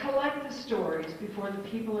said, collect the stories before the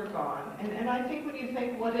people are gone. And I think when you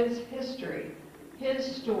think, what is history? His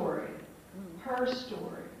story, her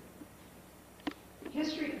story. The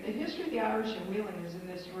history of the Irish and Wheeling is in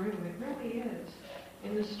this room. It really is,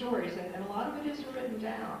 in the stories, and a lot of it is written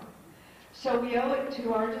down. So we owe it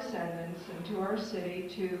to our descendants and to our city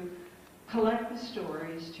to collect the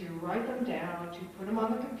stories, to write them down, to put them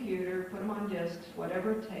on the computer, put them on discs,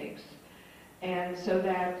 whatever it takes, and so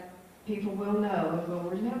that people will know and will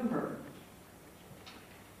remember.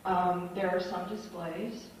 There are some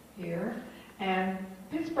displays here, and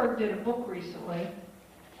Pittsburgh did a book recently,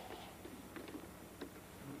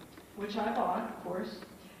 which I bought, of course.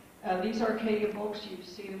 These Arcadia books, you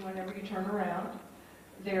see them whenever you turn around.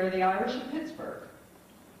 They're the Irish of Pittsburgh.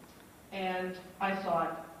 And I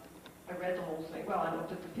thought, I read the whole thing. Well, I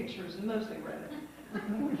looked at the pictures and mostly read it.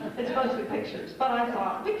 It's mostly pictures. But I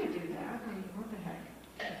thought, we could do that. I mean, what the heck?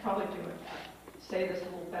 I'd probably do it. Say this a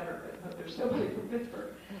little better, but there's nobody from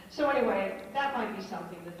Pittsburgh. So anyway, that might be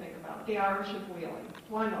something to think about. The Irish of Wheeling.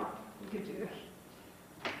 Why not? We could do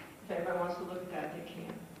that. If anybody wants to look at that, they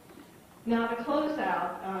can. Now, to close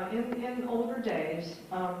out, in older days,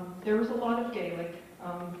 there was a lot of Gaelic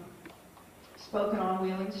spoken on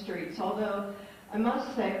Wheeling streets, although I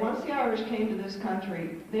must say, once the Irish came to this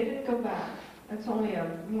country, they didn't go back. That's only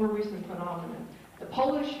a more recent phenomenon. The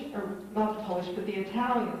Polish, or not the Polish, but the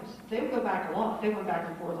Italians, they would go back a lot. They went back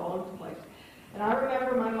and forth all over the place. And I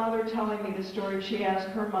remember my mother telling me the story. She asked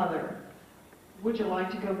her mother, would you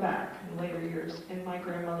like to go back in later years? And my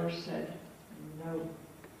grandmother said, no.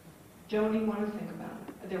 Don't even want to think about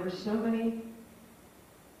it. There were so many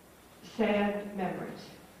sad memories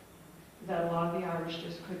that a lot of the Irish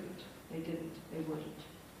just couldn't. They didn't. They wouldn't.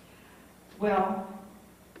 Well,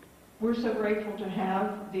 we're so grateful to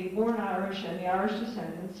have the born Irish and the Irish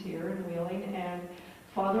descendants here in Wheeling, and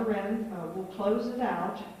Father Wrenn will close it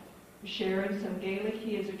out, sharing some Gaelic.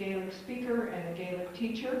 He is a Gaelic speaker and a Gaelic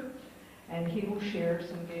teacher, and he will share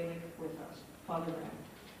some Gaelic with us. Father Wrenn.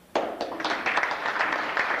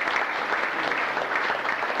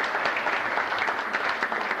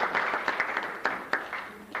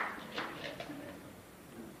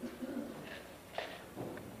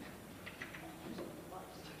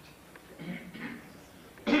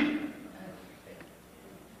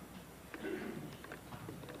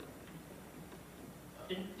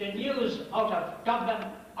 The news out of Dublin,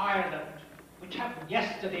 Ireland, which happened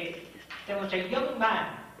yesterday, there was a young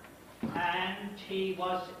man, and he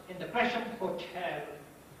was in the Gresham Hotel,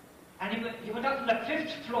 and he went out on the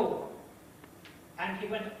 5th floor, and he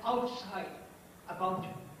went outside about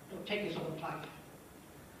to take his own life.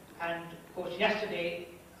 And of course, yesterday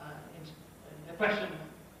in the Gresham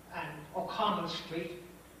and O'Connell Street,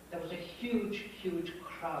 there was a huge, huge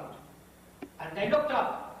crowd, and they looked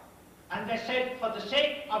up. And they said, for the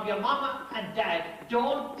sake of your mama and dad,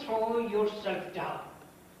 don't throw yourself down.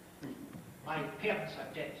 My parents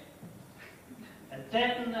are dead. And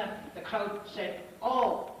then the crowd said,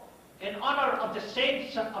 oh, in honor of the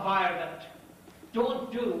saints of Ireland,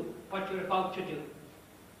 don't do what you're about to do.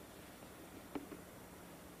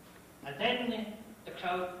 And then the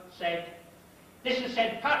crowd said, this is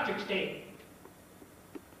St. Patrick's Day,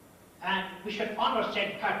 and we should honor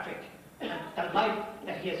St. Patrick and the life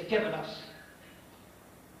that he has given us.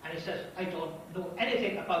 And he says, I don't know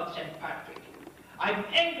anything about St. Patrick. I'm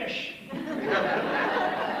English.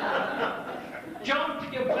 Jump,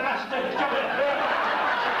 you bastard, jump.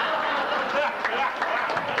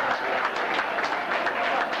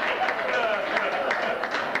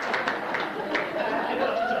 I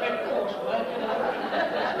know it's a bit coarse, but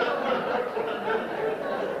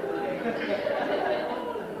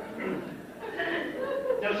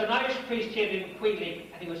was an Irish priest here in Wheeling,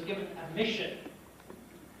 and he was given a mission.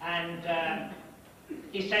 And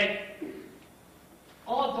he said,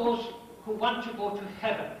 all those who want to go to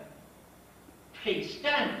heaven, please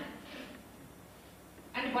stand.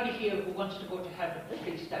 Anybody here who wants to go to heaven,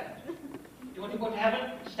 please stand. Do you want to go to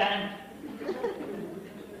heaven? Stand.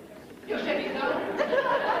 You said it now.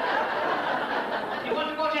 You want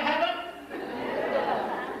to go to heaven?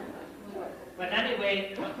 But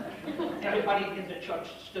anyway, everybody in the church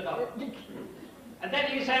stood up. And then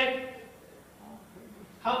he said,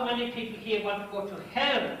 how many people here want to go to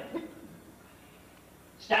hell?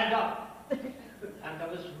 Stand up. And there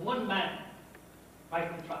was one man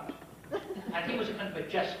right in front. And he was a kind of a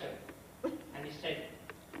jester. And he said,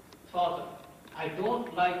 Father, I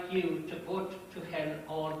don't like you to go to hell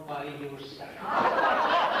all by yourself.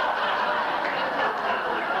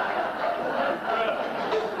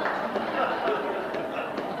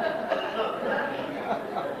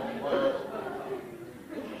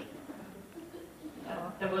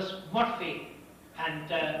 There was Murphy,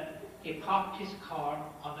 and he parked his car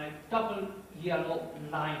on a double yellow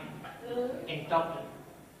line in Dublin.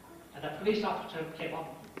 And a police officer came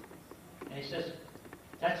up, and he says,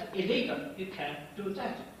 that's illegal, you can't do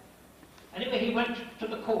that. Anyway, he went to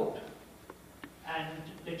the court, and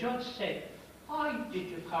the judge said, why did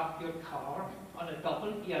you park your car on a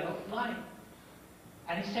double yellow line?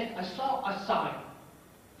 And he said, I saw a sign,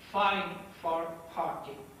 fine for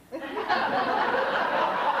parking. I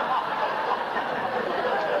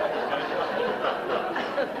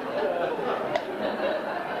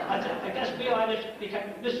guess we Irish, we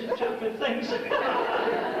can misinterpret things.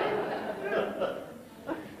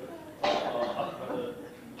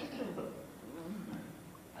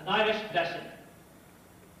 An Irish blessing.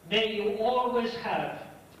 May you always have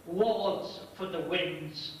walls for the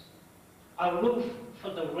winds, a roof for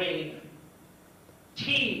the rain,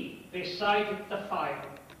 tea beside the fire,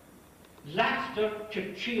 laughter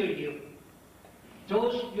to cheer you,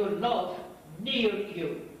 those you love near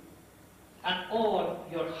you, and all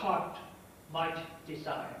your heart might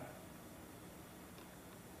desire.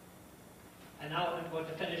 And now I'm going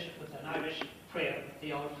to finish with an Irish prayer,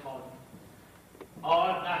 the old hymn.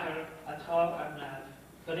 Ar nahar atá ar nav,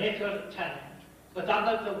 gonétar tanant,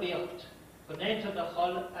 godagad the wilt, gonétar the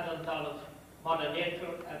hull ar an dalaf,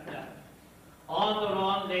 moderator ar nav. On the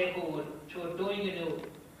run lay hood, to a doing anew,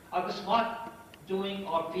 agus mat doing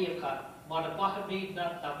or vehicle, mod a bahamid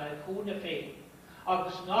na da me hoon a fain,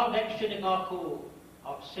 agus ná lection in our cool,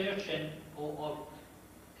 of searching of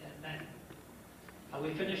men. And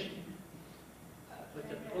we finish with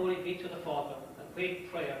the glory be to the Father, a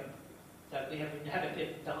great prayer that we have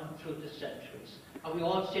inherited down through the centuries. And we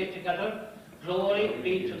all say together, glory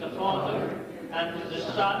be to the Father, and to the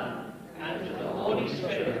Son, and to the Holy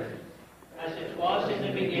Spirit, as it was in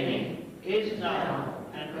the beginning, is now,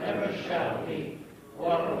 and ever shall be,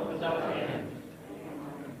 world without end.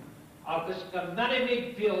 Agus go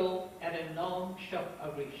manimig bio and a nom shop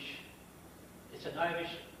a rish. It's an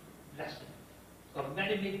Irish lesson. Go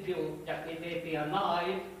manimig bio that we may be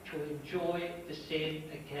alive to enjoy the same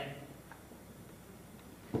again.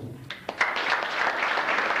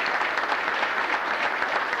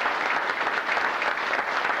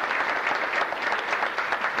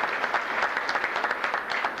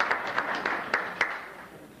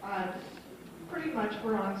 Pretty much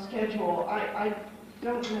we're on schedule. I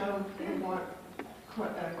don't know if you want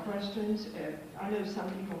questions. I know some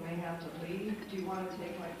people may have to leave. Do you want to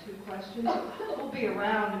take like 2 questions? We'll be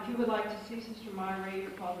around. If you would like to see Sister Mariead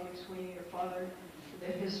or Father McSweeney or Father the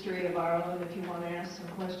history of Ireland, if you want to ask some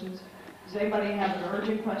questions. Does anybody have an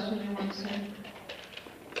urgent question they want to say?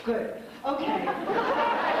 Good. Okay.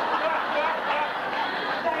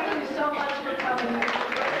 Thank you so much for coming.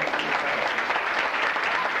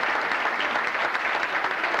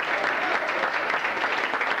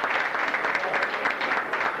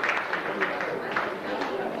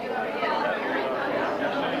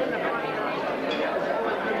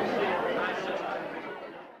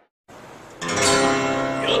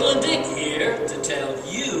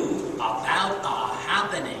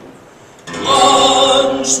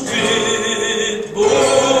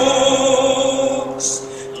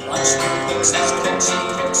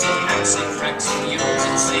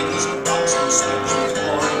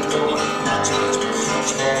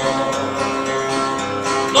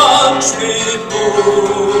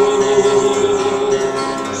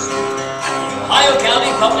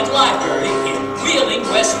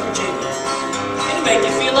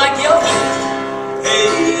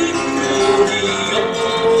 Hey,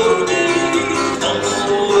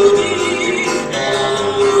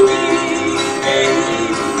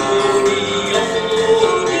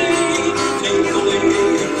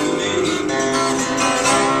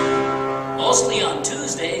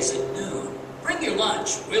 Wednesdays at noon. Bring your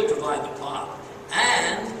lunch, we'll provide the pop.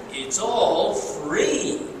 And it's all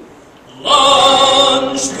free.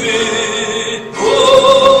 Lunch with